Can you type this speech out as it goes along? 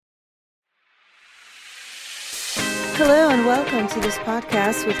Hello and welcome to this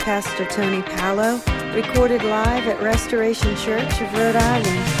podcast with Pastor Tony Palo, recorded live at Restoration Church of Rhode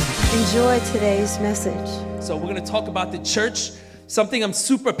Island. Enjoy today's message. So we're going to talk about the church, something I'm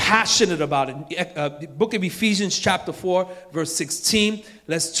super passionate about. In the book of Ephesians chapter 4, verse 16.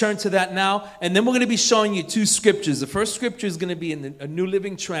 Let's turn to that now. And then we're going to be showing you two scriptures. The first scripture is going to be in a New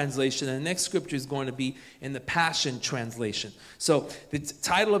Living Translation. And the next scripture is going to be in the Passion Translation. So the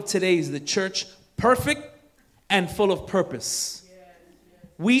title of today is The Church Perfect and Full of Purpose.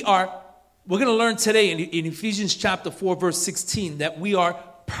 We're going to learn today in Ephesians chapter 4, verse 16, that we are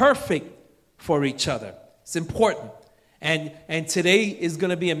perfect for each other. It's important. And today is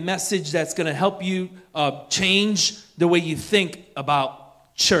going to be a message that's going to help you change the way you think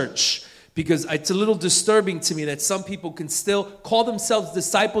about church. Because it's a little disturbing to me that some people can still call themselves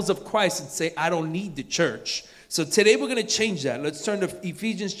disciples of Christ and say, I don't need the church. So today we're going to change that. Let's turn to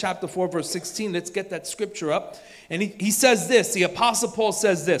Ephesians chapter 4, verse 16. Let's get that scripture up. And he says this, the Apostle Paul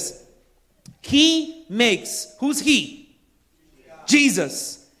says this. He makes, who's he?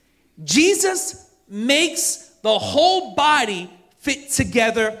 Jesus. Jesus makes the whole body fit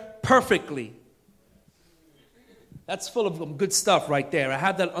together perfectly. That's full of good stuff right there. I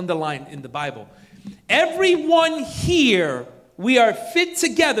have that underlined in the Bible. Everyone here, we are fit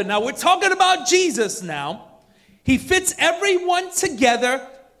together. Now we're talking about Jesus now. He fits everyone together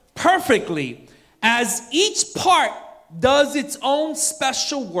perfectly as each part does its own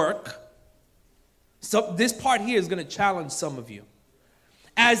special work. So this part here is going to challenge some of you.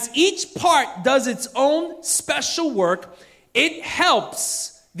 As each part does its own special work, it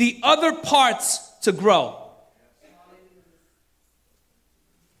helps the other parts to grow.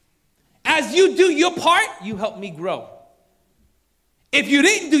 As you do your part, you help me grow. If you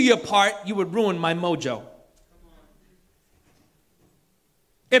didn't do your part, you would ruin my mojo.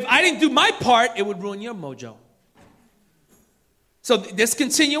 If I didn't do my part, it would ruin your mojo. So let's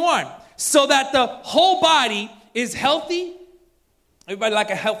continue on. So that the whole body is healthy. Everybody like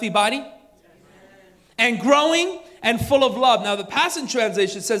a healthy body? And growing and full of love. Now the Passion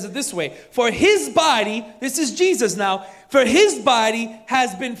Translation says it this way. For his body, this is Jesus now. For his body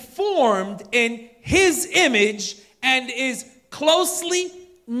has been formed in his image and is closely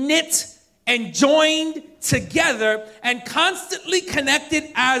knit and joined together and constantly connected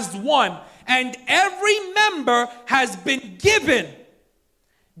as one. And every member has been given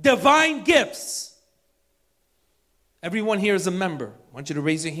divine gifts. Everyone here is a member. I want you to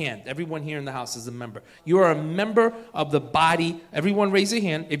raise your hand. Everyone here in the house is a member. You are a member of the body. Everyone raise your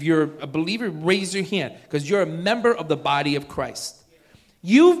hand. If you're a believer, raise your hand because you're a member of the body of Christ.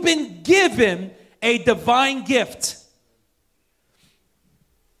 You've been given a divine gift.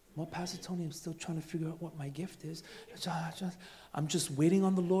 Well, Pastor Tony, I'm still trying to figure out what my gift is. I'm just waiting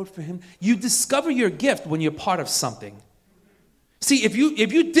on the Lord for him. You discover your gift when you're part of something. See, if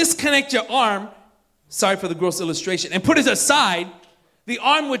you disconnect your arm, sorry for the gross illustration, and put it aside, the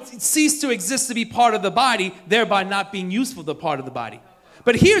arm would cease to exist to be part of the body, thereby not being useful to part of the body.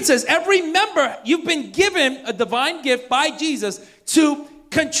 But here it says, every member, you've been given a divine gift by Jesus to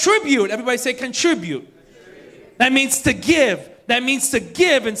contribute. Everybody say contribute. That means to give. That means to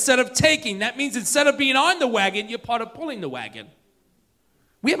give instead of taking. That means instead of being on the wagon, you're part of pulling the wagon.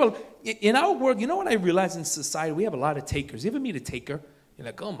 In our world, you know what I realize in society? We have a lot of takers. You ever meet a taker? You're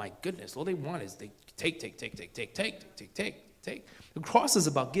like, oh my goodness, all they want is they take. The cross is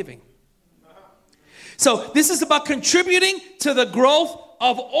about giving. So this is about contributing to the growth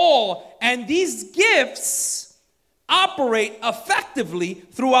of all. And these gifts operate effectively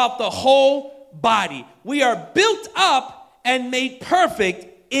throughout the whole body. We are built up and made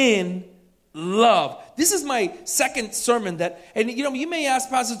perfect in love. This is my second sermon and you may ask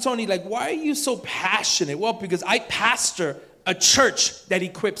Pastor Tony, like, why are you so passionate? Well, because I pastor a church that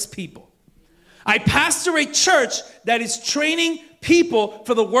equips people. I pastor a church that is training people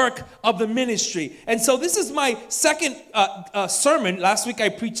for the work of the ministry. And so this is my second sermon. Last week I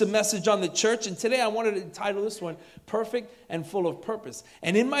preached a message on the church, and today I wanted to entitle this one, Perfect and Full of Purpose.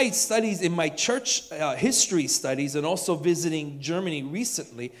 And in my studies, in my church history studies, and also visiting Germany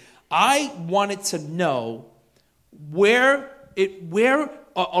recently, I wanted to know where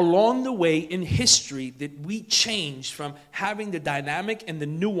along the way in history did we change from having the dynamic and the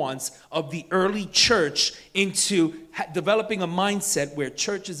nuance of the early church into developing a mindset where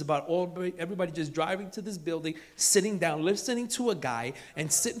church is about everybody just driving to this building, sitting down, listening to a guy, and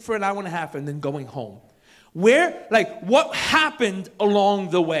sitting for an hour and a half and then going home. What happened along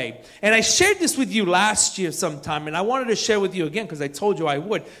the way? And I shared this with you last year sometime, and I wanted to share with you again because I told you I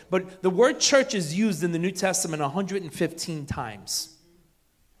would. But the word church is used in the New Testament 115 times.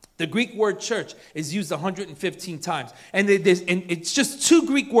 The Greek word church is used 115 times. And it's just two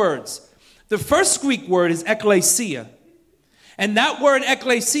Greek words. The first Greek word is ekklesia. And that word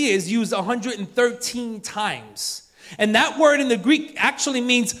ekklesia is used 113 times. And that word in the Greek actually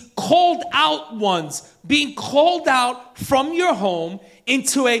means called out ones, being called out from your home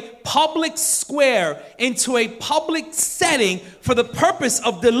into a public square, into a public setting for the purpose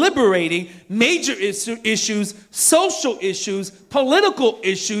of deliberating major issues, social issues, political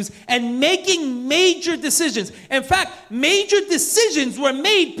issues, and making major decisions. In fact, major decisions were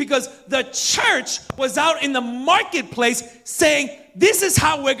made because the church was out in the marketplace saying, this is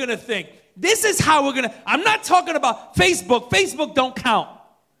how we're going to think. This is how we're going to... I'm not talking about Facebook. Facebook don't count.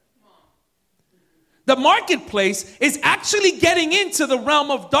 The marketplace is actually getting into the realm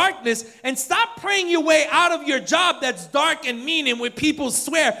of darkness, and stop praying your way out of your job that's dark and mean and where people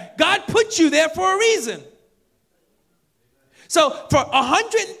swear. God put you there for a reason. So for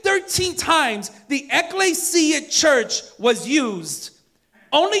 113 times, the ekklesia church was used.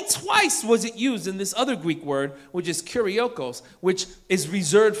 Only twice was it used in this other Greek word, which is kuriokos, which is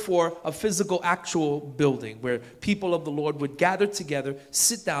reserved for a physical, actual building where people of the Lord would gather together,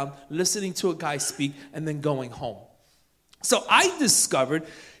 sit down, listening to a guy speak, and then going home. So I discovered,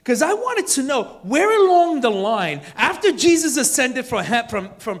 because I wanted to know where along the line, after Jesus ascended from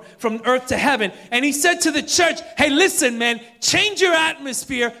earth to heaven, and he said to the church, hey, listen, man, change your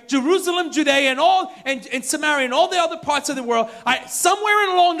atmosphere, Jerusalem, Judea, and Samaria, and all the other parts of the world.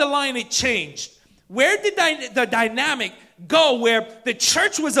 Somewhere along the line, it changed. Where did the dynamic go where the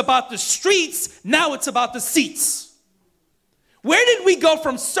church was about the streets, now it's about the seats? Where did we go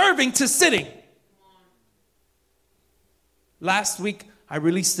from serving to sitting? Last week, I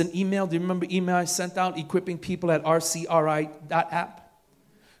released an email. Do you remember email I sent out? Equipping people at rcri.app.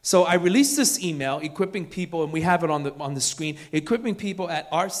 So I released this email, equipping people, and we have it on the screen, equipping people at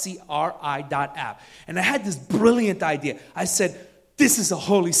rcri.app. And I had this brilliant idea. I said, this is a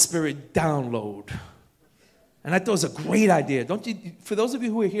Holy Spirit download. And I thought it was a great idea. Don't you? For those of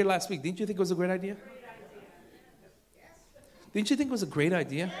you who were here last week, didn't you think it was a great idea? Didn't you think it was a great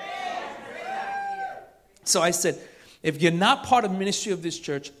idea? So I said, if you're not part of ministry of this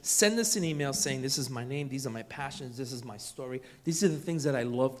church, send us an email saying, this is my name, these are my passions, this is my story, these are the things that I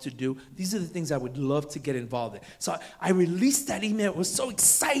love to do, these are the things I would love to get involved in. So I released that email. It was so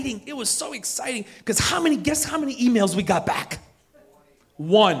exciting. It was so exciting because guess how many emails we got back?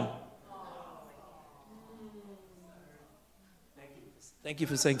 One. Thank you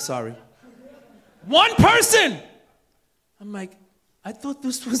for saying sorry. One person. I'm like, I thought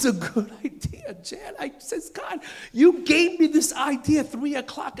this was a good idea, Jan. I says, God, you gave me this idea 3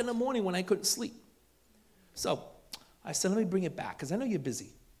 o'clock in the morning when I couldn't sleep. So I said, let me bring it back because I know you're busy.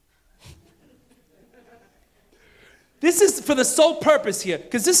 This is for the sole purpose here,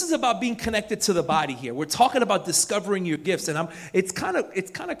 because this is about being connected to the body here. We're talking about discovering your gifts, and it's kind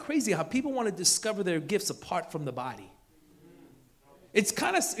of crazy how people want to discover their gifts apart from the body. It's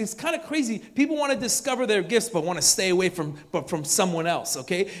kind of crazy. People want to discover their gifts, but want to stay away from someone else.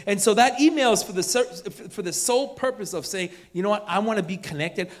 Okay, and so that email is for the sole purpose of saying, you know what, I want to be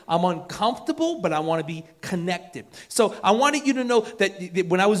connected. I'm uncomfortable, but I want to be connected. So I wanted you to know that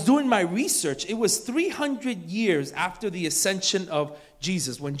when I was doing my research, it was 300 years after the ascension of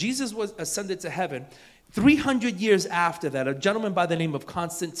Jesus, when Jesus was ascended to heaven. 300 years after that, a gentleman by the name of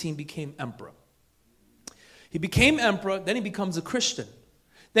Constantine became emperor. He became emperor, then he becomes a Christian.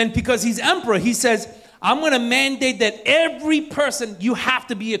 Then because he's emperor, he says, I'm going to mandate that every person, you have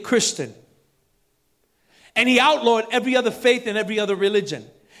to be a Christian. And he outlawed every other faith and every other religion.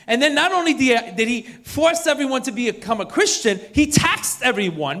 And then not only did he force everyone to become a Christian, he taxed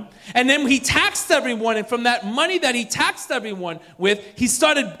everyone. And then he taxed everyone, and from that money that he taxed everyone with, he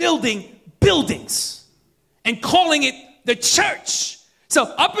started building buildings and calling it the church. So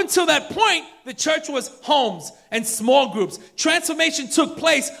up until that point, the church was homes and small groups. Transformation took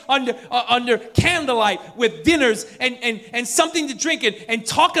place under candlelight with dinners and something to drink and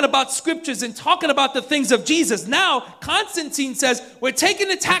talking about scriptures and talking about the things of Jesus. Now, Constantine says, we're taking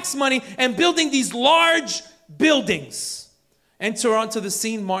the tax money and building these large buildings. Enter onto the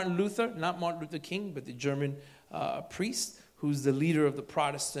scene Martin Luther, not Martin Luther King, but the German priest who's the leader of the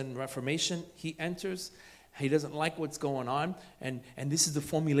Protestant Reformation. He enters. He doesn't like what's going on, and this is the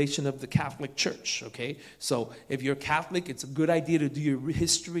formulation of the Catholic Church, okay? So if you're Catholic, it's a good idea to do your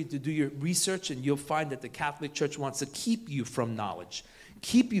history, to do your research, and you'll find that the Catholic Church wants to keep you from knowledge,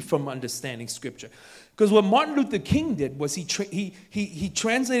 keep you from understanding Scripture. Because what Martin Luther King did was he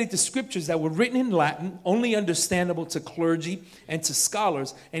translated the Scriptures that were written in Latin, only understandable to clergy and to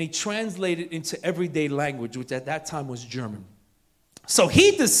scholars, and he translated into everyday language, which at that time was German. So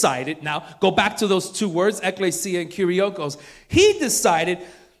he decided, now go back to those two words, ekklesia and kuriokos.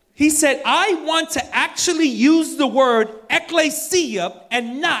 He said, I want to actually use the word ekklesia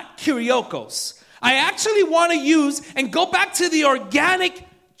and not kuriokos. I actually want to use and go back to the organic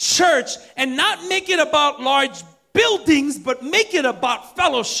church and not make it about large buildings, but make it about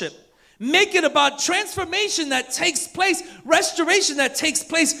fellowship. Make it about transformation that takes place, restoration that takes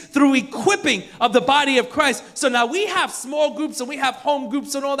place through equipping of the body of Christ. So now we have small groups and we have home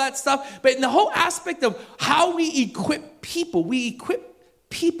groups and all that stuff. But in the whole aspect of how we equip people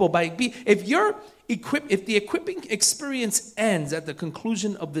by if the equipping experience ends at the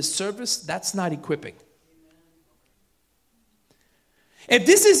conclusion of this service, that's not equipping. If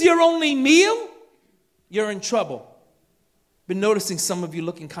this is your only meal, you're in trouble. Been noticing some of you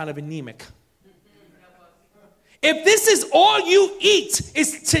looking kind of anemic. If this is all you eat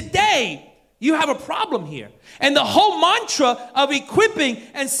is today, you have a problem here. And the whole mantra of equipping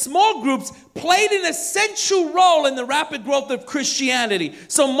and small groups played an essential role in the rapid growth of Christianity.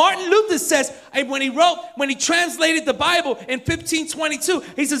 So Martin Luther says, when he translated the Bible in 1522,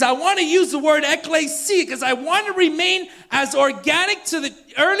 he says, I want to use the word ekklesia because I want to remain as organic to the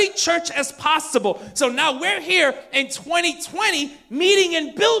early church as possible. So now we're here in 2020 meeting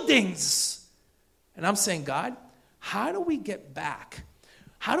in buildings. And I'm saying, God, how do we get back?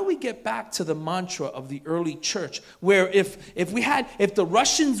 How do we get back to the mantra of the early church where if the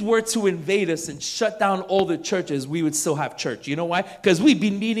Russians were to invade us and shut down all the churches, we would still have church? You know why? Because we'd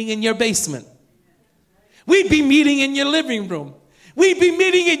be meeting in your basement. We'd be meeting in your living room. We'd be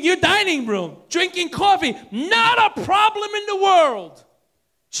meeting in your dining room, drinking coffee. Not a problem in the world.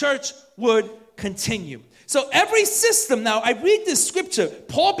 Church would continue. So every system, now I read this scripture.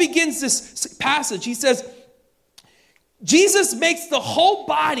 Paul begins this passage. He says, Jesus makes the whole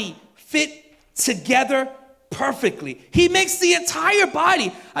body fit together perfectly. He makes the entire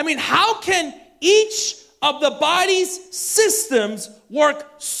body. I mean, how can each of the body's systems work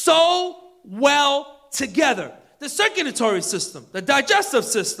so well together? The circulatory system, the digestive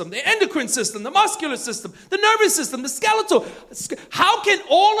system, the endocrine system, the muscular system, the nervous system, the skeletal. How can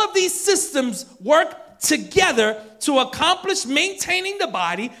all of these systems work together to accomplish maintaining the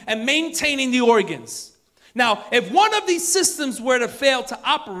body and maintaining the organs? Now, if one of these systems were to fail to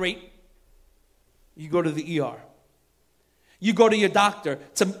operate, you go to the ER. You go to your doctor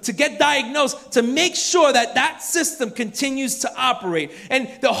to get diagnosed, to make sure that that system continues to operate. And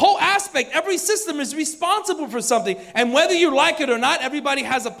the whole aspect, every system is responsible for something. And whether you like it or not, everybody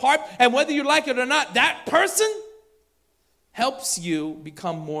has a part. And whether you like it or not, that person helps you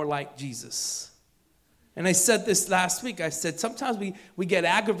become more like Jesus. And I said this last week. I said sometimes we get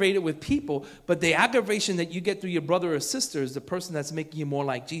aggravated with people, but the aggravation that you get through your brother or sister is the person that's making you more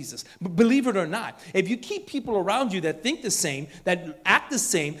like Jesus. But believe it or not, if you keep people around you that think the same, that act the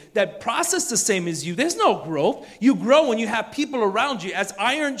same, that process the same as you, there's no growth. You grow when you have people around you as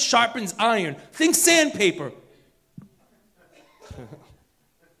iron sharpens iron. Think sandpaper.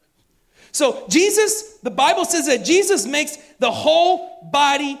 So Jesus, the Bible says that Jesus makes the whole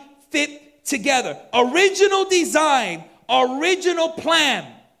body fit together. Original design, original plan.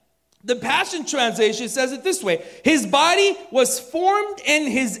 The Passion Translation says it this way: his body was formed in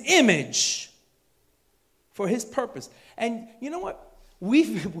his image for his purpose. And you know what?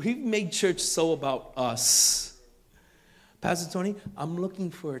 We've made church so about us. Pastor Tony, I'm looking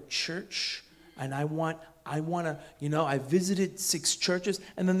for a church and I want to, I visited 6 churches,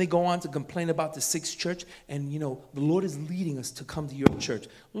 and then they go on to complain about the 6th church, and, the Lord is leading us to come to your church.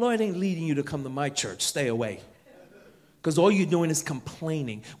 Lord ain't leading you to come to my church. Stay away. Because all you're doing is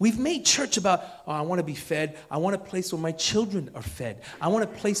complaining. We've made church about, I want to be fed. I want a place where my children are fed. I want a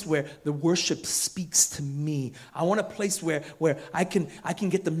place where the worship speaks to me. I want a place where I can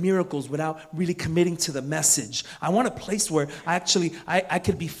get the miracles without really committing to the message. I want a place where I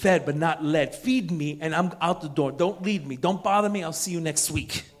could be fed but not led. Feed me and I'm out the door. Don't lead me. Don't bother me. I'll see you next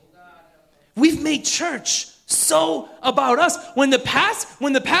week. We've made church so about us. When the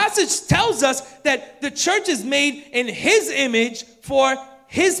passage tells us that the church is made in his image for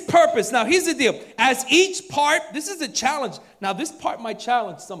his purpose. Now, here's the deal. As each part, this is a challenge. Now, this part might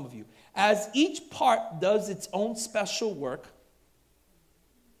challenge some of you. As each part does its own special work,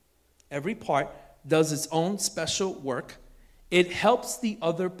 every part does its own special work, it helps the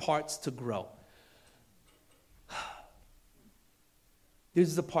other parts to grow. This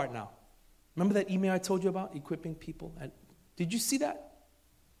is the part now. Remember that email I told you about, equipping people? Did you see that?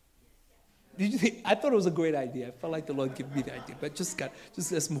 I thought it was a great idea. I felt like the Lord gave me the idea, but just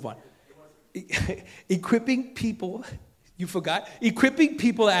let's move on. Equipping people, you forgot? Equipping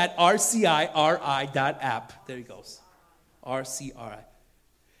people at rciri.app. There he goes. RCRI.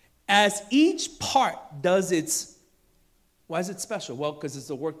 As each part does its, why is it special? Well, because it's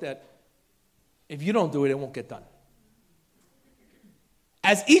the work that, if you don't do it, it won't get done.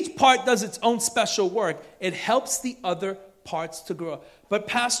 As each part does its own special work, it helps the other parts to grow. But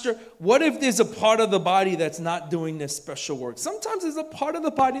Pastor, what if there's a part of the body that's not doing this special work? Sometimes there's a part of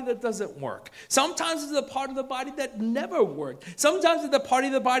the body that doesn't work. Sometimes there's a part of the body that never worked. Sometimes there's a part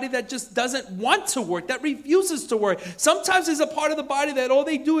of the body that just doesn't want to work, that refuses to work. Sometimes there's a part of the body that all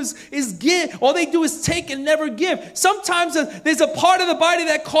they do is give. All they do is take and never give. Sometimes there's a part of the body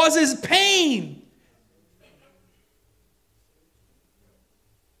that causes pain.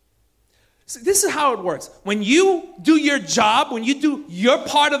 So this is how it works. When you do your job, when you do your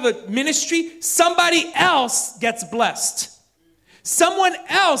part of the ministry, somebody else gets blessed. Someone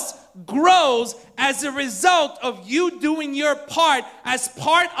else grows as a result of you doing your part as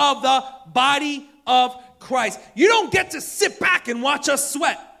part of the body of Christ. You don't get to sit back and watch us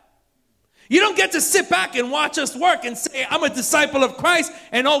sweat. You don't get to sit back and watch us work and say, I'm a disciple of Christ,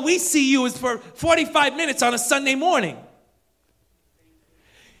 and all we see you is for 45 minutes on a Sunday morning.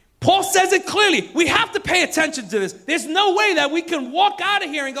 Paul says it clearly. We have to pay attention to this. There's no way that we can walk out of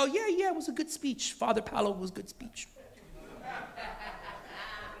here and go, yeah, it was a good speech. Father Paolo was a good speech.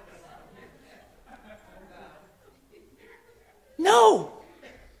 No.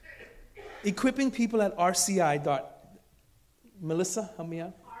 Equipping people at RCI. Melissa, help me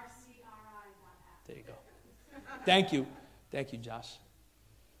out. RCRI.app. There you go. Thank you. Thank you, Josh.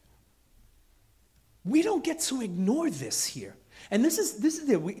 We don't get to ignore this here. And this is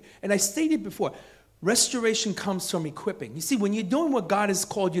it. And I stated before, restoration comes from equipping. You see, when you're doing what God has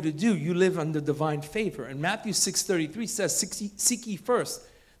called you to do, you live under divine favor. And Matthew 6:33 says, seek ye first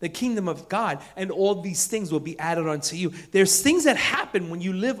the kingdom of God, and all these things will be added unto you. There's things that happen when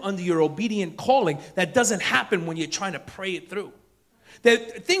you live under your obedient calling that doesn't happen when you're trying to pray it through. There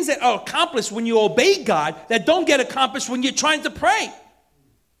are things that are accomplished when you obey God that don't get accomplished when you're trying to pray.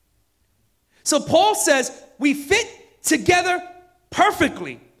 So Paul says, we fit together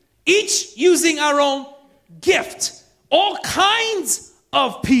perfectly, each using our own gift. All kinds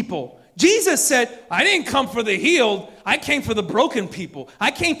of people. Jesus said, I didn't come for the healed, I came for the broken people. I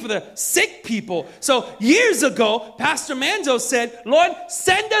came for the sick people. So years ago, Pastor Manzo said, Lord,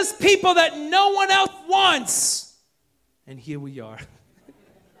 send us people that no one else wants. And here we are.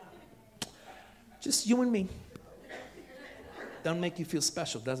 Just you and me. Doesn't make you feel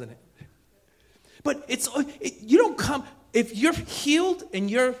special, doesn't it? But you don't come, if you're healed and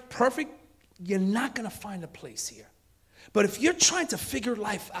you're perfect, you're not going to find a place here. But if you're trying to figure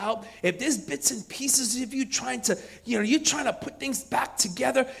life out, if there's bits and pieces, if you're trying to put things back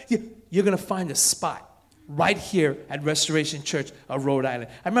together, you're going to find a spot right here at Restoration Church of Rhode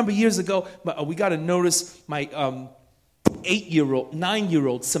Island. I remember years ago, we got a notice, my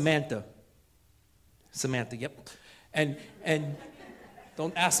 9-year-old, Samantha, yep. And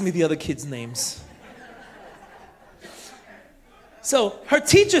don't ask me the other kids' names. So her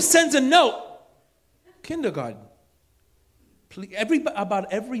teacher sends a note, kindergarten.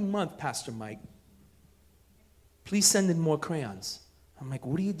 About every month, Pastor Mike, please send in more crayons. I'm like,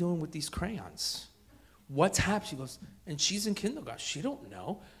 what are you doing with these crayons? What's happening? She goes, and she's in kindergarten. She don't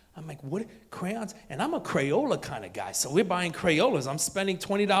know. I'm like, what, crayons? And I'm a Crayola kind of guy, so we're buying Crayolas. I'm spending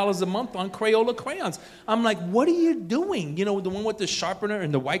 $20 a month on Crayola crayons. I'm like, what are you doing? You know, the one with the sharpener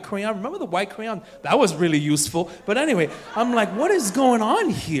and the white crayon. Remember the white crayon? That was really useful. But anyway, I'm like, what is going on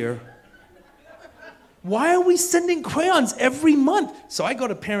here? Why are we sending crayons every month? So I go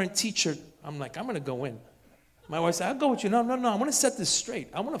to parent-teacher. I'm like, I'm going to go in. My wife said, I'll go with you. No, I want to set this straight.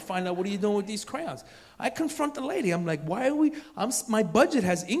 I want to find out what are you doing with these crayons. I confront the lady. I'm like, why are we, my budget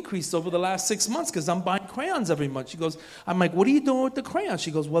has increased over the last 6 months because I'm buying crayons every month. She goes, I'm like, what are you doing with the crayons?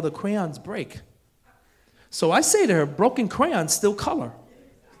 She goes, well, the crayons break. So I say to her, broken crayons still color.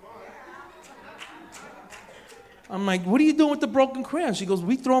 I'm like, what are you doing with the broken crayons? She goes,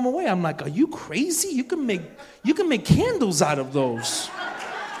 we throw them away. I'm like, are you crazy? You can make candles out of those.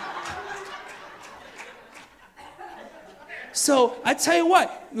 So I tell you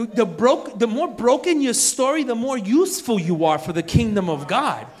what, the more broken your story, the more useful you are for the kingdom of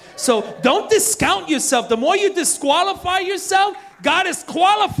God. So don't discount yourself. The more you disqualify yourself, God is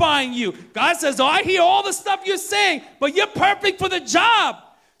qualifying you. God says, I hear all the stuff you're saying, but you're perfect for the job.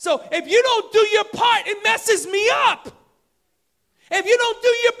 So if you don't do your part, it messes me up. If you don't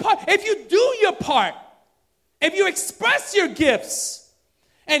do your part, if you do your part, if you express your gifts.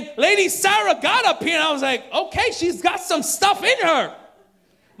 And Lady Sarah got up here and I was like, okay, she's got some stuff in her.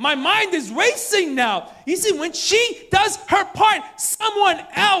 My mind is racing now. You see, when she does her part, someone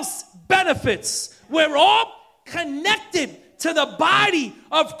else benefits. We're all connected to the body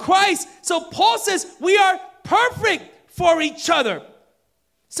of Christ. So Paul says we are perfect for each other.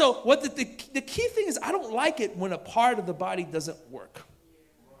 So what the key thing is, I don't like it when a part of the body doesn't work.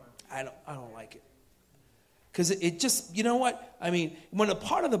 I don't like it. Because it just, you know what? I mean, when a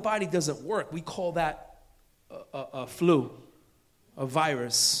part of the body doesn't work, we call that a flu, a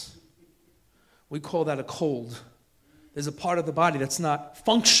virus. We call that a cold. There's a part of the body that's not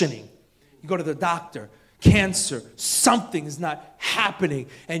functioning. You go to the doctor, cancer, something is not happening.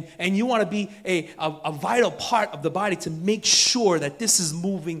 And you want to be a vital part of the body to make sure that this is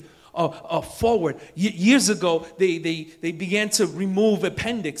moving forward. Years ago, they began to remove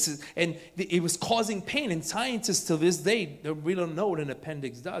appendixes, and it was causing pain. And scientists to this day, they really don't know what an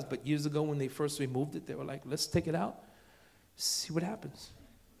appendix does. But years ago, when they first removed it, they were like, let's take it out, see what happens.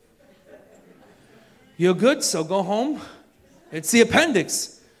 You're good, so go home. It's the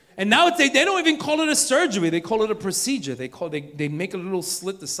appendix. And now they don't even call it a surgery. They call it a procedure. They make a little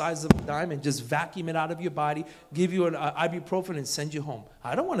slit the size of a dime and just vacuum it out of your body, give you an ibuprofen, and send you home.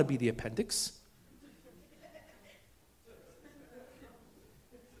 I don't want to be the appendix.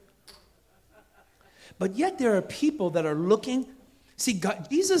 But yet there are people that are looking. See,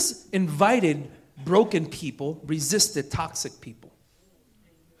 Jesus invited broken people, resisted toxic people.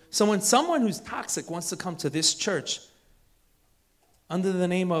 So when someone who's toxic wants to come to this church, under the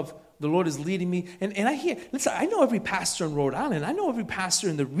name of the Lord is leading me. And I hear, listen, I know every pastor in Rhode Island. I know every pastor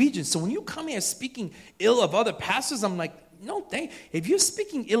in the region. So when you come here speaking ill of other pastors, I'm like, no, if you're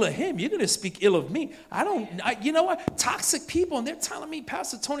speaking ill of him, you're going to speak ill of me. You know what? Toxic people, and they're telling me,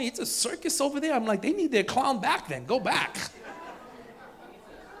 Pastor Tony, it's a circus over there. I'm like, they need their clown back then. Go back.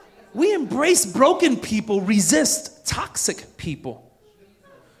 We embrace broken people, resist toxic people.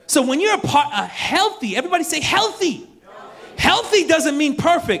 So when you're a healthy, everybody say healthy. Healthy doesn't mean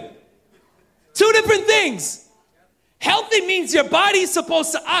perfect. Two different things. Healthy means your body is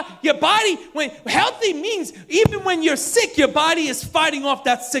supposed to, healthy means even when you're sick, your body is fighting off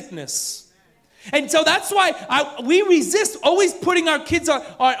that sickness. And so that's why we resist always putting our kids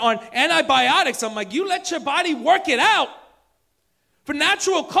on antibiotics. I'm like, you let your body work it out for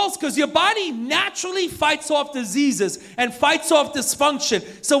natural causes, because your body naturally fights off diseases and fights off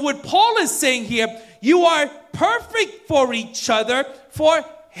dysfunction. So what Paul is saying here, you are perfect for each other for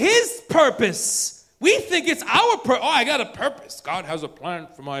his purpose. We think it's our purpose. Oh, I got a purpose. God has a plan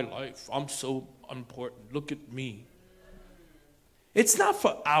for my life. I'm so important. Look at me. It's not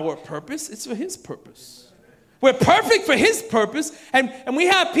for our purpose. It's for his purpose. We're perfect for his purpose. And we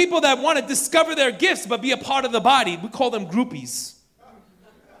have people that want to discover their gifts but be a part of the body. We call them groupies.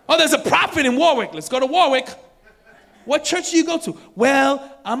 Oh, there's a prophet in Warwick. Let's go to Warwick. What church do you go to?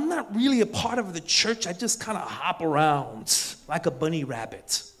 Well, I'm not really a part of the church. I just kind of hop around like a bunny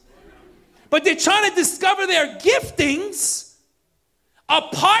rabbit. But they're trying to discover their giftings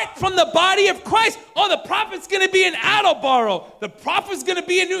apart from the body of Christ. Oh, the prophet's going to be in Attleboro. The prophet's going to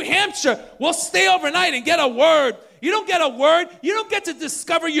be in New Hampshire. We'll stay overnight and get a word. You don't get a word. You don't get to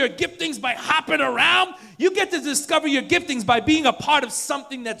discover your giftings by hopping around. You get to discover your giftings by being a part of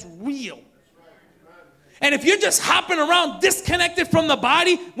something that's real. And if you're just hopping around disconnected from the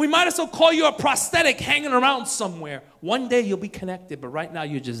body, we might as well call you a prosthetic hanging around somewhere. One day you'll be connected, but right now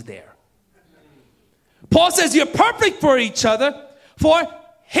you're just there. Paul says you're perfect for each other for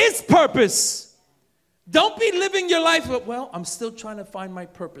his purpose. Don't be living your life with, well, I'm still trying to find my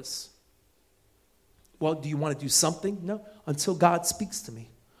purpose. Well, do you want to do something? No, until God speaks to me.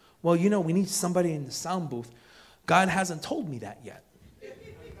 Well, we need somebody in the sound booth. God hasn't told me that yet.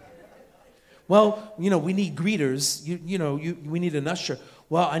 Well, we need greeters. We need an usher.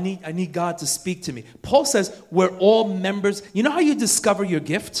 Well, I need God to speak to me. Paul says we're all members. You know how you discover your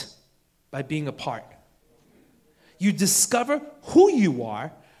gift? By being a part. You discover who you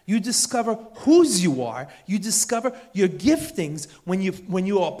are. You discover whose you are. You discover your giftings when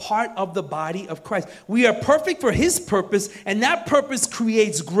you are a part of the body of Christ. We are perfect for his purpose, and that purpose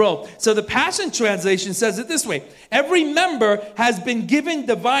creates growth. So the Passion Translation says it this way. Every member has been given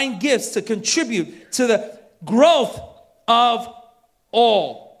divine gifts to contribute to the growth of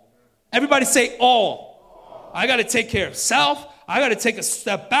all. Everybody say all. I got to take care of self. I got to take a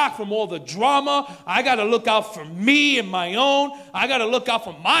step back from all the drama. I got to look out for me and my own. I got to look out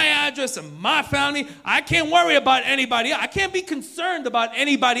for my address and my family. I can't worry about anybody else. I can't be concerned about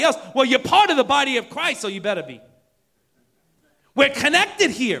anybody else. Well, you're part of the body of Christ, so you better be. We're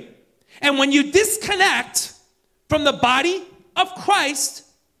connected here. And when you disconnect from the body of Christ,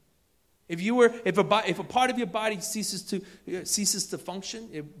 if a part of your body ceases to function,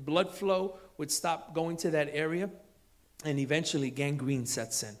 if blood flow would stop going to that area, and eventually gangrene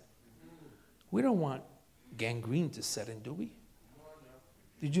sets in. We don't want gangrene to set in, do we?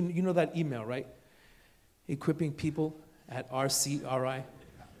 Did you know that email, right? Equipping people at RCRI.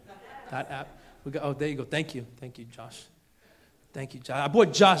 That app. Oh, there you go. Thank you, Josh. Thank you, Josh. I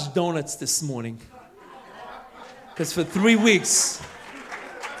bought Josh donuts this morning. Because for 3 weeks,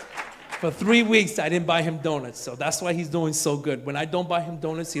 I didn't buy him donuts. So that's why he's doing so good. When I don't buy him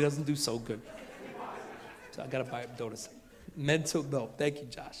donuts, he doesn't do so good. So I got to buy him donuts. Mental note. Thank you,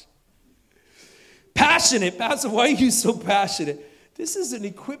 Josh. Passionate. Pastor, why are you so passionate? This is an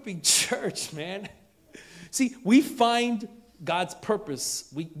equipping church, man. See, we find God's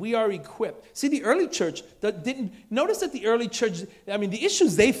purpose. We are equipped. See, the early church notice that the early church, the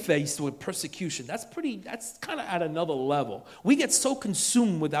issues they faced with persecution, that's kind of at another level. We get so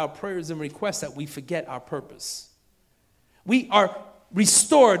consumed with our prayers and requests that we forget our purpose. We are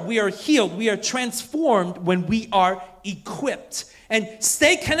restored, we are healed, we are transformed when we are equipped. And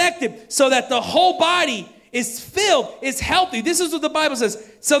stay connected so that the whole body is filled, is healthy. This is what the Bible says.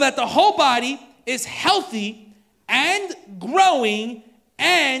 So that the whole body is healthy and growing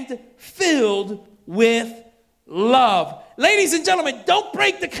and filled with love. Ladies and gentlemen, don't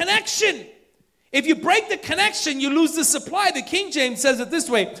break the connection. If you break the connection, you lose the supply. The King James says it this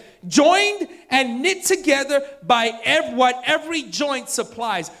way: joined and knit together by what every joint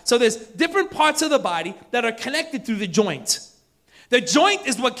supplies. So there's different parts of the body that are connected through the joint. The joint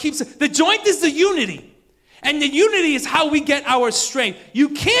is what keeps it. The joint is the unity. And the unity is how we get our strength. You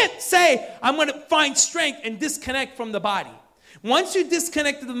can't say, I'm going to find strength and disconnect from the body. Once you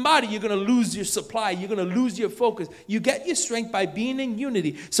disconnect from the body, you're going to lose your supply. You're going to lose your focus. You get your strength by being in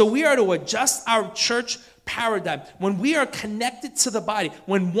unity. So we are to adjust our church paradigm. When we are connected to the body,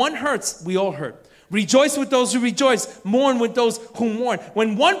 when one hurts, we all hurt. Rejoice with those who rejoice. Mourn with those who mourn.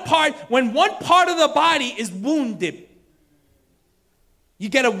 When one part of the body is wounded, you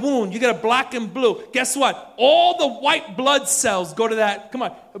get a wound, you get a black and blue. Guess what? All the white blood cells go to that. Come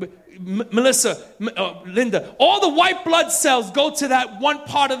on, Melissa, Linda. All the white blood cells go to that one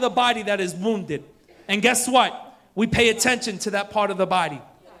part of the body that is wounded. And guess what? We pay attention to that part of the body.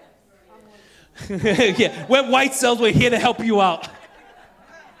 Yeah, we're white cells. We're here to help you out.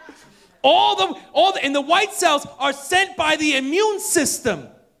 And the white cells are sent by the immune system.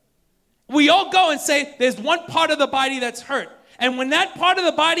 We all go and say, there's one part of the body that's hurt. And when that part of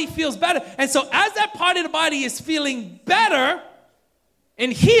the body feels better, and so as that part of the body is feeling better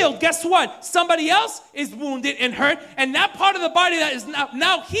and healed, guess what? Somebody else is wounded and hurt, and that part of the body that is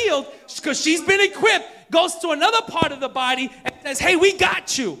now healed, because she's been equipped, goes to another part of the body and says, hey, we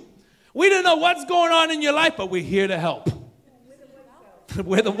got you. We don't know what's going on in your life, but we're here to help.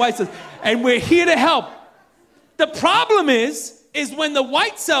 We're the white cells, and we're here to help. The problem is when the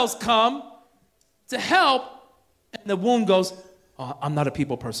white cells come to help, and the wound goes, oh, I'm not a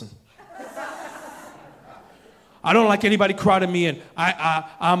people person. I don't like anybody crowding me in.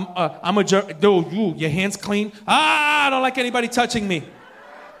 I'm a jerk. Dude, your hands clean? I don't like anybody touching me.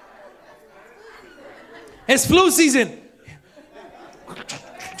 It's flu season.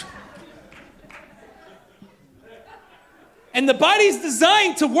 And the body's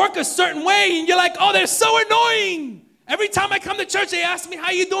designed to work a certain way, and you're like, oh, they're so annoying. Every time I come to church, they ask me,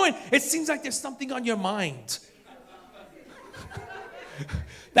 how you doing? It seems like there's something on your mind.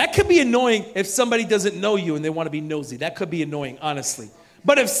 That could be annoying if somebody doesn't know you and they want to be nosy. That could be annoying, honestly.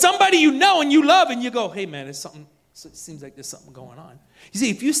 But if somebody you know and you love and you go, hey, man, it seems like there's something going on. You see,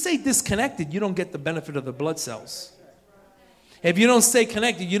 if you stay disconnected, you don't get the benefit of the blood cells. If you don't stay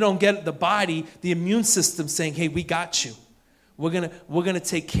connected, you don't get the body, the immune system saying, hey, we got you. We're gonna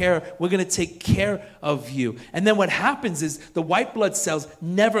take care of you. And then what happens is the white blood cells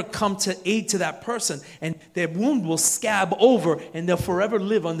never come to aid to that person, and their wound will scab over, and they'll forever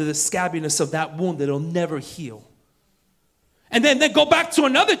live under the scabbiness of that wound that'll never heal. And then they go back to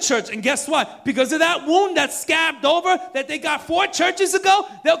another church, and guess what? Because of that wound that's scabbed over that they got 4 churches ago,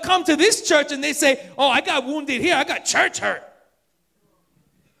 they'll come to this church and they say, oh, I got wounded here. I got church hurt.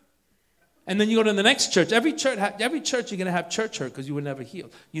 And then you go to the next church. Every church you're going to have church hurt because you were never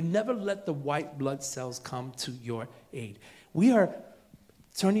healed. You never let the white blood cells come to your aid.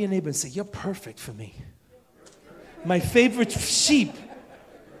 Turn to your neighbor and say, you're perfect for me. My favorite sheep.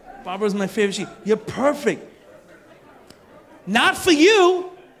 Barbara's my favorite sheep. You're perfect. Not for you,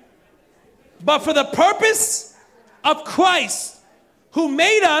 but for the purpose of Christ, who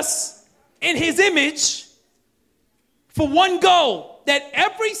made us in his image for one goal. That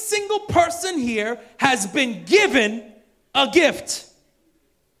every single person here has been given a gift.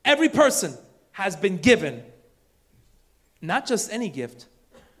 Every person has been given not just any gift,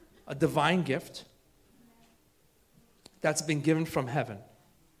 a divine gift that's been given from heaven.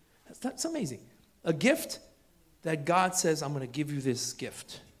 That's amazing. A gift that God says, I'm going to give you this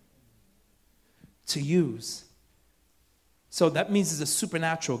gift to use. So that means it's a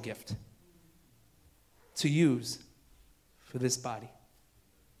supernatural gift to use for this body.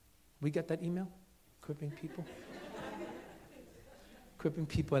 We got that email? Equipping people? Equipping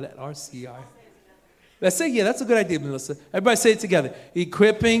people at RCI. Let's say, yeah, that's a good idea, Melissa. Everybody say it together.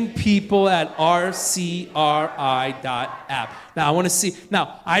 Equipping people at rcri.app. Now, I want to see.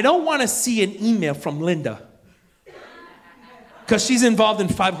 Now, I don't want to see an email from Linda, because she's involved in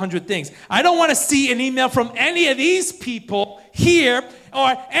 500 things. I don't want to see an email from any of these people here,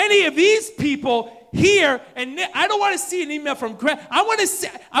 or any of these people here, and I don't want to see an email from Grant. I want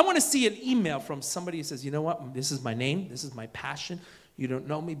to see an email from somebody who says, you know what, this is my name, this is my passion. You don't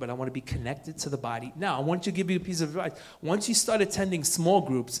know me, but I want to be connected to the body. Now, I want to give you a piece of advice. Once you start attending small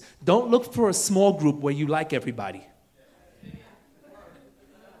groups, don't look for a small group where you like everybody.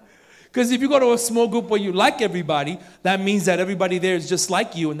 Because if you go to a small group where you like everybody, that means that everybody there is just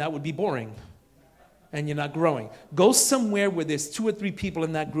like you, and that would be boring. And you're not growing. Go somewhere where there's 2 or 3 people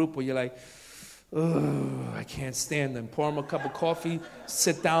in that group where you're like, oh, I can't stand them. Pour them a cup of coffee,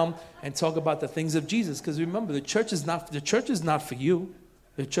 sit down, and talk about the things of Jesus. Because remember, the church is not for you.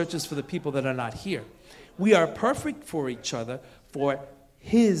 The church is for the people that are not here. We are perfect for each other for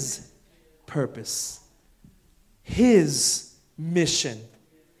His purpose, His mission,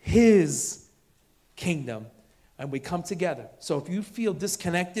 His kingdom. And we come together. So if you feel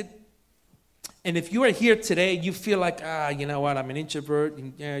disconnected, and if you are here today, you feel like, you know what, I'm an introvert.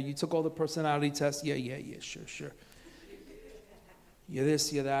 And, yeah, you took all the personality tests. Yeah, sure. You're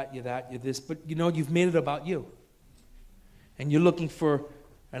this, you're that, you're this. But, you know, you've made it about you. And you're looking for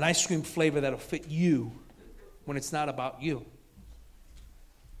an ice cream flavor that'll fit you when it's not about you.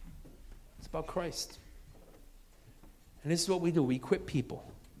 It's about Christ. And this is what we do. We equip people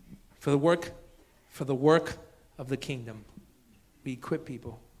for the work of the kingdom. We equip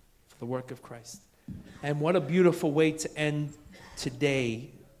people for the work of Christ. And what a beautiful way to end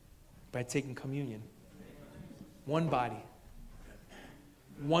today by taking communion. One body,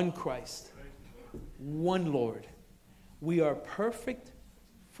 one Christ, one Lord. We are perfect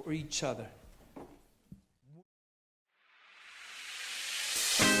for each other.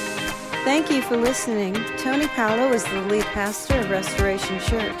 Thank you for listening. Tony Paolo is the lead pastor of Restoration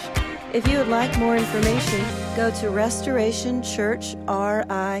Church. If you would like more information, go to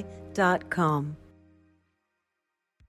restorationchurchri.com.